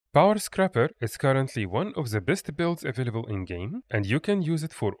Power Scrapper is currently one of the best builds available in-game, and you can use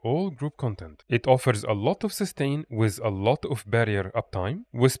it for all group content. It offers a lot of sustain with a lot of barrier uptime,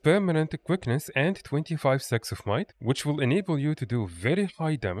 with permanent quickness and 25 stacks of might, which will enable you to do very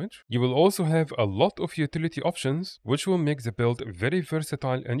high damage. You will also have a lot of utility options, which will make the build very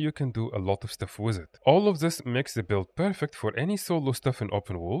versatile and you can do a lot of stuff with it. All of this makes the build perfect for any solo stuff in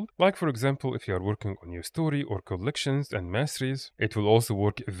open world, like for example if you are working on your story or collections and masteries. It will also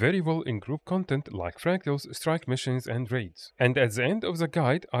work very well in group content like fractals, strike missions and raids. And at the end of the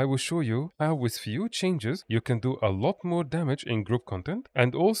guide I will show you how with few changes you can do a lot more damage in group content,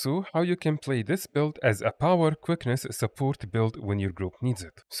 and also how you can play this build as a power quickness support build when your group needs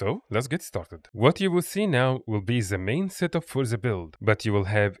it. So let's get started. What you will see now will be the main setup for the build, but you will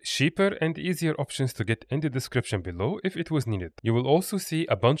have cheaper and easier options to get in the description below if it was needed. You will also see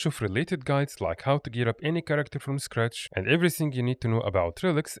a bunch of related guides like how to gear up any character from scratch and everything you need to know about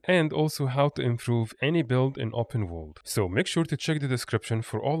relics, and also how to improve any build in open world. So make sure to check the description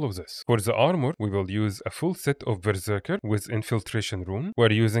for all of this. For the armor, we will use a full set of Berserker with Infiltration Rune.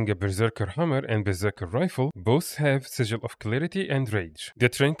 We're using a Berserker Hammer and Berserker Rifle. Both have Sigil of Clarity and Rage. The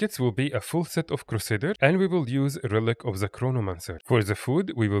trinkets will be a full set of Crusader, and we will use Relic of the Chronomancer. For the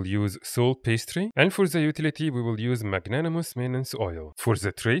food, we will use Soul Pastry, and for the utility, we will use Magnanimous Maintenance Oil. For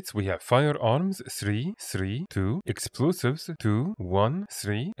the traits, we have Firearms 3, 3, 2, Explosives 2, 1,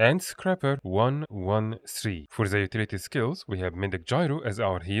 3, and Scrapper 1, 1, 3. For the utility skills, we have Medic Gyro as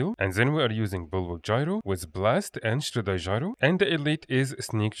our heal, and then we are using Bulwark Gyro with Blast and Shredder Gyro, and the elite is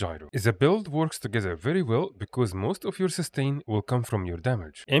Sneak Gyro. The build works together very well because most of your sustain will come from your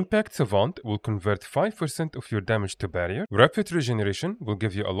damage. Impact Savant will convert 5% of your damage to barrier. Rapid Regeneration will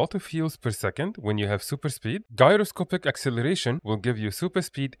give you a lot of heals per second when you have super speed. Gyroscopic Acceleration will give you super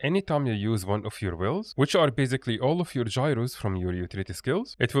speed anytime you use one of your wills, which are basically all of your gyros from your utility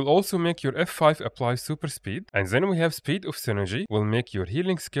skills. It will also make your F5 apply super speed, and then we have Speed of Synergy will make your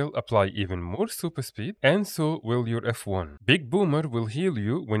healing skill apply even more super speed, and so will your F1. Big Boomer will heal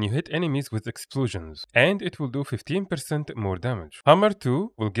you when you hit enemies with explosions, and it will do 15% more damage. Hammer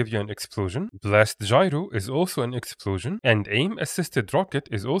 2 will give you an explosion. Blast Gyro is also an explosion, and Aim Assisted Rocket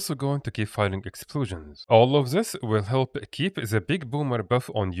is also going to keep firing explosions. All of this will help keep the Big Boomer buff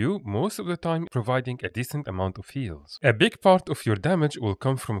on you most of the time, providing a decent amount of heals. A big part of your damage will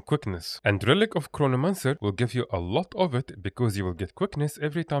come from quickness, and Relic of Chronomancer will give you a lot of it because you will get quickness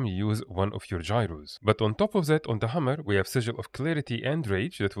every time you use one of your gyros. But on top of that, on the hammer, we have Sigil of Clarity and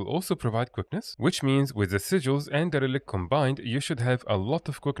Rage that will also provide quickness, which means with the sigils and the relic combined, you should have a lot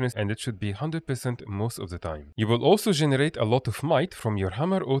of quickness and it should be 100% most of the time. You will also generate a lot of might from your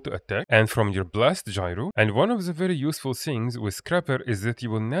hammer auto attack and from your blast gyro, and one of the very useful things with Scrapper is that you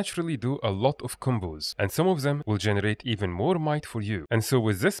will naturally do a lot of combos, and some of them will generate even more might for you. And so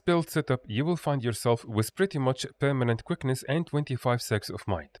with this build setup, you will find yourself with pretty much permanent quickness and 25 stacks of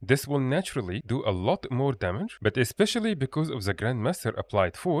might. This will naturally do a lot more damage, but especially because of the Grandmaster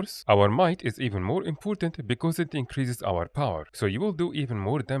applied force, our might is even more important because it increases our power, so you will do even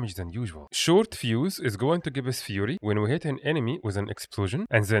more damage than usual. Short Fuse is going to give us Fury when we hit an enemy with an explosion,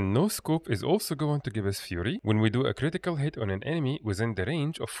 and then No Scope is also going to give us Fury when we do a critical hit on an enemy within the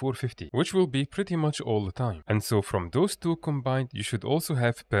range of 450, which will be pretty much all the time. And so from those two combined, you should also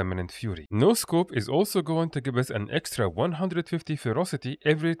have permanent Fury. No Scope is also going to give us an extra 150 ferocity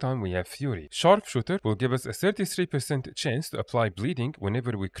every time we have Fury. Sharpshooter will give us a 33% chance to apply bleeding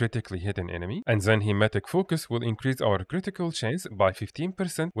whenever we critically hit an enemy, and then Hematic Focus will increase our critical chance by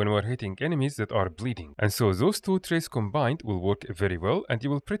 15% when we're hitting enemies that are bleeding. And so those two traits combined will work very well, and you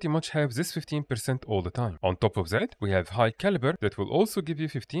will pretty much have this 15% all the time. On top of that, we have High Caliber that will also give you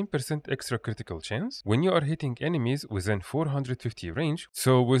 15% extra critical chance when you are hitting enemies within 450 range.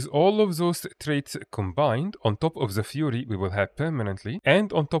 So with all of those traits combined, on top of the Fury we will have permanently,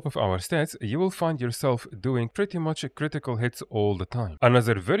 and on top of our stats, you will find yourself doing pretty much critical hits all the time.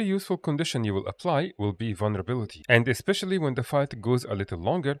 Another very useful condition you will apply will be vulnerability, and especially when the fight goes a little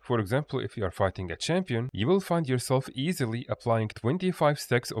longer. For example, if you are fighting a champion, you will find yourself easily applying 25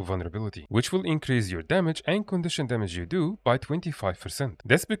 stacks of vulnerability, which will increase your damage and condition damage you do by 25%.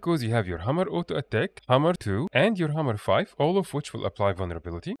 That's because you have your Hammer auto attack, Hammer 2, and your Hammer 5, all of which will apply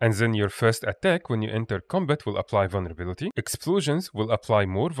vulnerability, and then your first attack when you enter combat will apply vulnerability, explosions will apply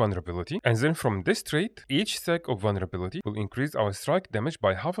more vulnerability, and then from this trait, each stack of vulnerability will increase our strike damage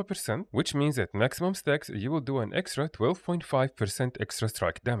by 0.5%, which means at maximum stacks you will do an extra 12.5% extra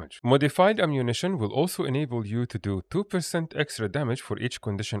strike damage. Modified ammunition will also enable you to do 2% extra damage for each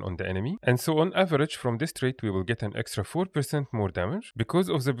condition on the enemy, and so on average from this trait we will get an extra 4% more damage because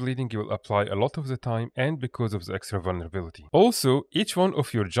of the bleeding you will apply a lot of the time and because of the extra vulnerability. Also, Also, each one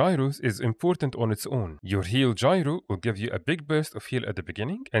of your gyros is important on its own. Your heal gyro will give you a big burst of heal at the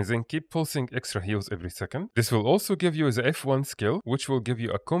beginning and then keep pulsing extra heals every second. This will also give you the F1 skill, which will give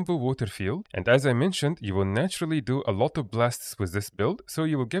you a combo water field. And as I mentioned, you will naturally do a lot of blasts with this build, so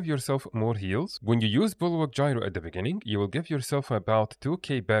you will give yourself more heals. When you use Bulwark Gyro at the beginning, you will give yourself about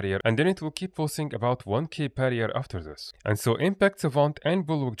 2k barrier, and then it will keep pulsing about 1k barrier after this. And so Impact Savant and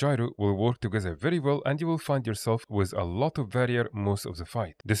Bulwark Gyro will work together very well, and you will find yourself with a lot of barrier most of the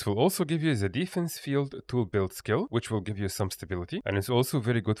fight. This will also give you the defense field tool build skill, which will give you some stability, and it's also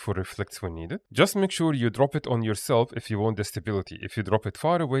very good for reflects when needed. Just make sure you drop it on yourself if you want the stability. If you drop it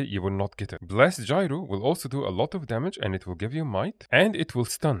far away, you will not get it. Blast Gyro will also do a lot of damage, and it will give you might, and it will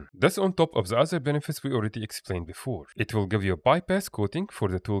stun. That's on top of the other benefits we already explained before. It will give you a bypass coating for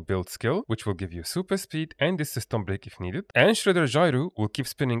the tool build skill, which will give you super speed and this stun break if needed. And Shredder Gyro will keep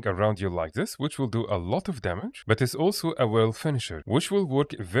spinning around you like this, which will do a lot of damage, but is also a well finisher, which will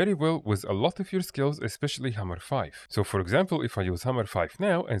work very well with a lot of your skills, especially Hammer 5. So for example, if I use Hammer 5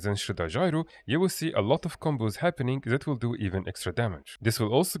 now and then Shredder Gyro, you will see a lot of combos happening that will do even extra damage. This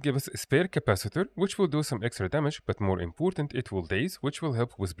will also give us a spare capacitor, which will do some extra damage, but more important, it will daze, which will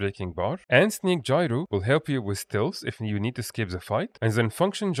help with breaking bar. And Sneak Gyro will help you with stealth if you need to escape the fight. And then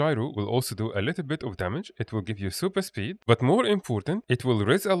Function Gyro will also do a little bit of damage. It will give you super speed, but more important, it will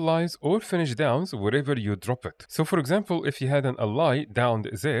res allies or finish downs wherever you drop it. So for example, if you had an ally down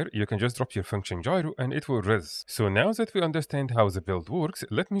there, you can just drop your Function Gyro and it will res. So now that we understand how the build works,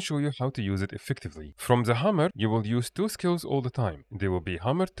 let me show you how to use it effectively. From the hammer, you will use two skills all the time. They will be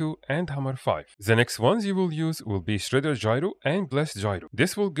Hammer 2 and Hammer 5. The next ones you will use will be Shredder Gyro and Blast Gyro.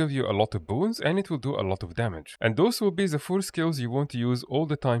 This will give you a lot of boons and it will do a lot of damage. And those will be the four skills you want to use all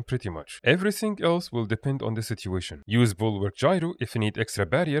the time pretty much. Everything else will depend on the situation. Use Bulwark Gyro if you need extra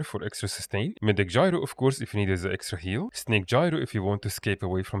barrier for extra sustain. Medic Gyro of course if you need the extra heal. Snake Gyro if you want to escape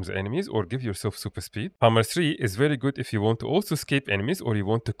away from the enemies or give yourself super speed. Hammer 3 is very good if you want to also escape enemies or you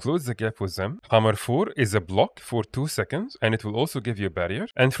want to close the gap with them. Hammer 4 is a block for 2 seconds and it will also give you a barrier.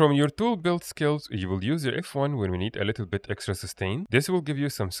 And from your tool build skills, you will use your F1 when we need a little bit extra sustain. This will give you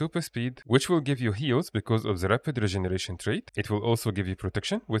some super speed, which will give you heals because of the rapid regeneration trait. It will also give you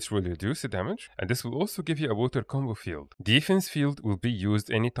protection, which will reduce the damage. And this will also give you a water combo field. Defense field will be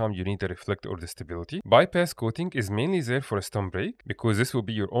used anytime you need a reflect or the stability. Bypass coating is mainly there for a stun break because this will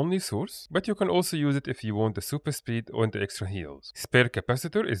be your only source, but you can also use it if you want the super speed or the extra heals. Spare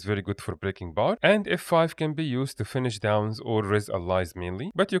capacitor is very good for breaking bar, and F5 can be used to finish downs or res allies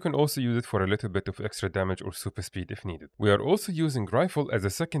mainly, but you can also use it for a little bit of extra damage or super speed if needed. We are also using rifle as a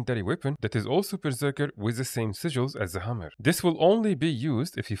secondary weapon that is also berserker with the same sigils as the hammer. This will only be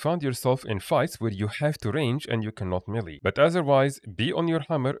used if you find yourself in fights where you have to range and you cannot melee, but otherwise be on your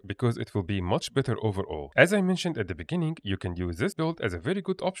hammer because it will be much better overall. As I mentioned at the beginning, you can use this build as a very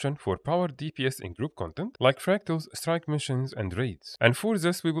good option for power DPS in group content like fractals, strike missions and raids. And for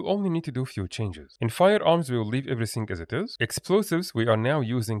this we will only need to do few changes. In firearms we will leave everything as it is. Explosives we are now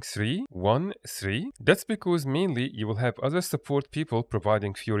using 3, 1, 3. That's because mainly you will have other support people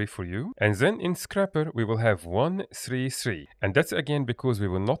providing fury for you. And then in scrapper we will have 1, 3, 3. And that's again because we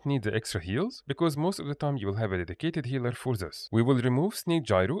will not need the extra heals because most of the time you will have a dedicated healer for this. We will remove Sneak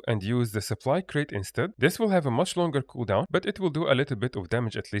Gyro and use the supply crate instead. This will have a much longer cooldown, but it will do a little bit of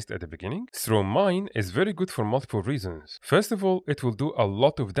damage at least at the beginning. Throw Mine is very good for multiple reasons. First of all, it will do a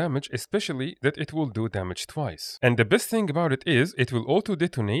lot of damage, especially that it will do damage twice. And the best thing about it is it will auto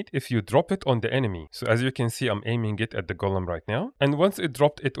detonate if you drop it on the enemy. So as you can see, I'm aiming it at the golem right now. And once it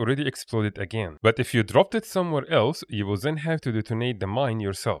dropped, it already exploded again. But if you dropped it somewhere else, you will then have to detonate the mine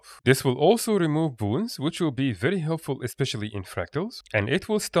yourself. This will also remove boons, which will be very helpful, especially in fractals. And it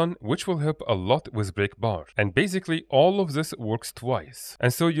will stun, which will help a lot with break bar. And basically all of this works twice.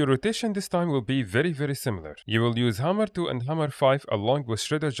 And so your rotation this time will be very similar. You will use Hammer 2 and Hammer 5 along with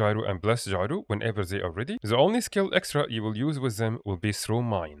Shredder Gyro and Blast Gyro whenever they are ready. The only skill extra you will use with them will be Throw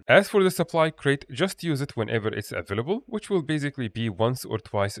Mine. As for the supply crate, just use it whenever it's available, which will basically be once or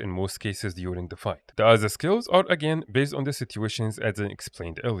twice in most cases during the fight. The other skills are again based on the situations as I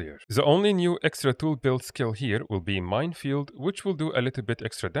explained earlier. The only new extra tool build skill here will be Minefield, which will do a little bit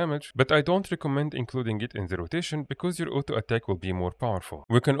extra damage, but I don't recommend including it in the rotation because your auto attack will be more powerful.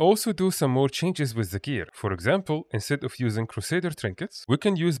 We can also do some more changes with the gear. For example, instead of using Crusader trinkets, we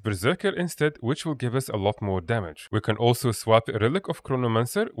can use Berserker instead, which will give us a lot more damage. We can also swap Relic of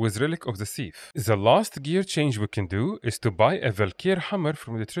Chronomancer with Relic of the Thief. The last gear change we can do is to buy a Valkyr hammer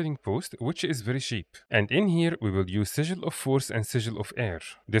from the trading post, which is very cheap. And in here we will use Sigil of Force and Sigil of Air.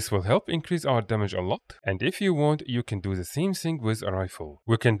 This will help increase our damage a lot, and if you want, you can do the same thing with a rifle.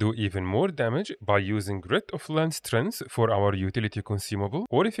 We can do even more damage by using Grit of Land Strength bronze for our utility consumable,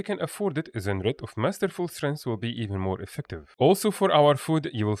 or if you can afford it, then red of masterful strength will be even more effective. Also for our food,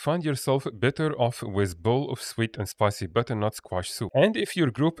 you will find yourself better off with bowl of sweet and spicy butternut squash soup. And if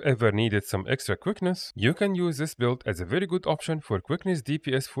your group ever needed some extra quickness, you can use this build as a very good option for quickness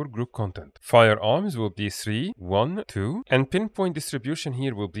DPS for group content. Firearms will be 3, 1, 2, and pinpoint distribution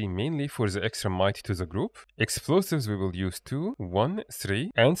here will be mainly for the extra might to the group. Explosives we will use 2, 1,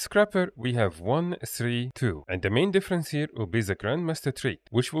 3, and scrapper we have 1, 3, 2. And the main difference here will be the Grandmaster trait,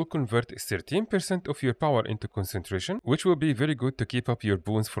 which will convert 13% of your power into concentration, which will be very good to keep up your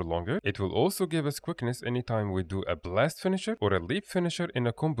boons for longer. It will also give us quickness anytime we do a blast finisher or a leap finisher in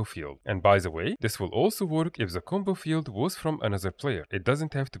a combo field. And by the way, this will also work if the combo field was from another player. It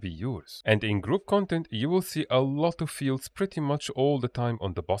doesn't have to be yours. And in group content, you will see a lot of fields pretty much all the time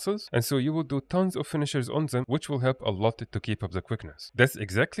on the bosses, and so you will do tons of finishers on them, which will help a lot to keep up the quickness. That's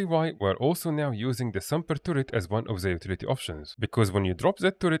exactly why we're also now using the Sumper turret as one of the utility options, because when you drop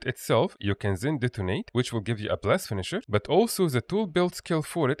that turret itself, you can then detonate, which will give you a blast finisher, but also the tool build skill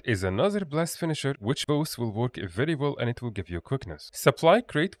for it is another blast finisher, which both will work very well and it will give you quickness. Supply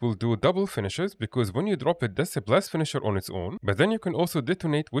crate will do double finishes, because when you drop it, that's a blast finisher on its own, but then you can also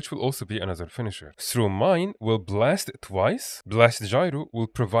detonate, which will also be another finisher. Through mine will blast twice. Blast gyro will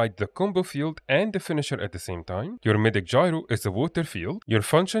provide the combo field and the finisher at the same time. Your medic gyro is a water field. Your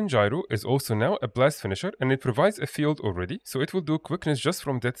function gyro is also now a blast finisher, and it provides a field already, so it will do quickness just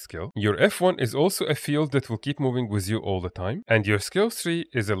from that skill. Your F1 is also a field that will keep moving with you all the time, and your skill 3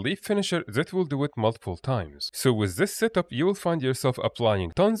 is a leap finisher that will do it multiple times. So with this setup, you will find yourself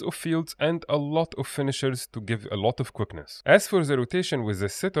applying tons of fields and a lot of finishers to give a lot of quickness. As for the rotation with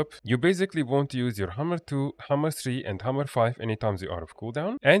this setup, you basically want to use your hammer 2, hammer 3, and hammer 5 anytime they are of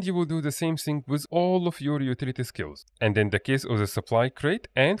cooldown, and you will do the same thing with all of your utility skills. And in the case of the supply crate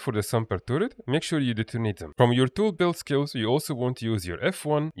and for the Sumper turret, make sure you detonate them. From your tool build skills, you also want to use your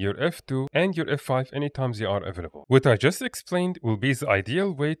F1, your F2, and your F5 anytime they are available. What I just explained will be the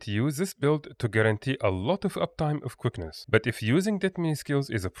ideal way to use this build to guarantee a lot of uptime of quickness. But if using that many skills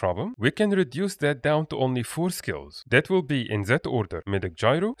is a problem, we can reduce that down to only 4 skills. That will be in that order: medic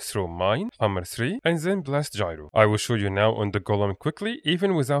gyro, throw mine, hammer 3, and then blast gyro. I will show you now on the golem quickly,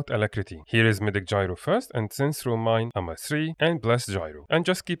 even without alacrity. Here is medic gyro first, and then throw mine, hammer 3, and blast gyro. And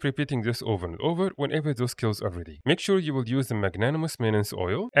just keep repeating this over and over whenever those skills are ready. Make sure you will use the magnanimous maintenance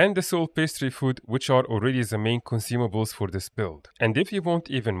oil and the soul pastry food, which are already the main consumables for this build. And if you want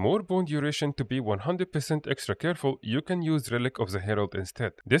even more bone duration to be 100% extra careful, you can use relic of the herald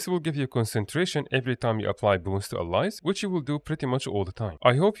instead. This will give you concentration every time you apply boons to allies, which you will do pretty much all the time.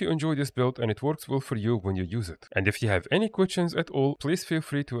 I hope you enjoy this build and it works well for you when you use it. And if you have any questions at all, please feel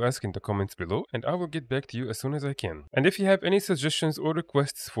free to ask in the comments below and I will get back to you as soon as I can. And if you have any suggestions or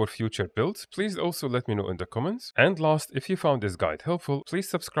requests for future builds, please also let me know in the comments. And last, if you found this guide helpful, please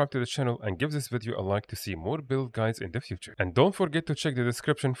subscribe to the channel and give this video a like to see more build guides in the future. And don't forget to check the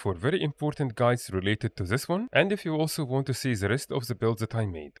description for very important guides related to this one, and if you also want to see the rest of the builds that I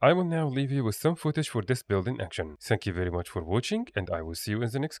made. I will now leave you with some footage for this build in action. Thank you very much for watching, and I will see you in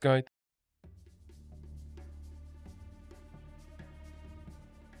the next guide.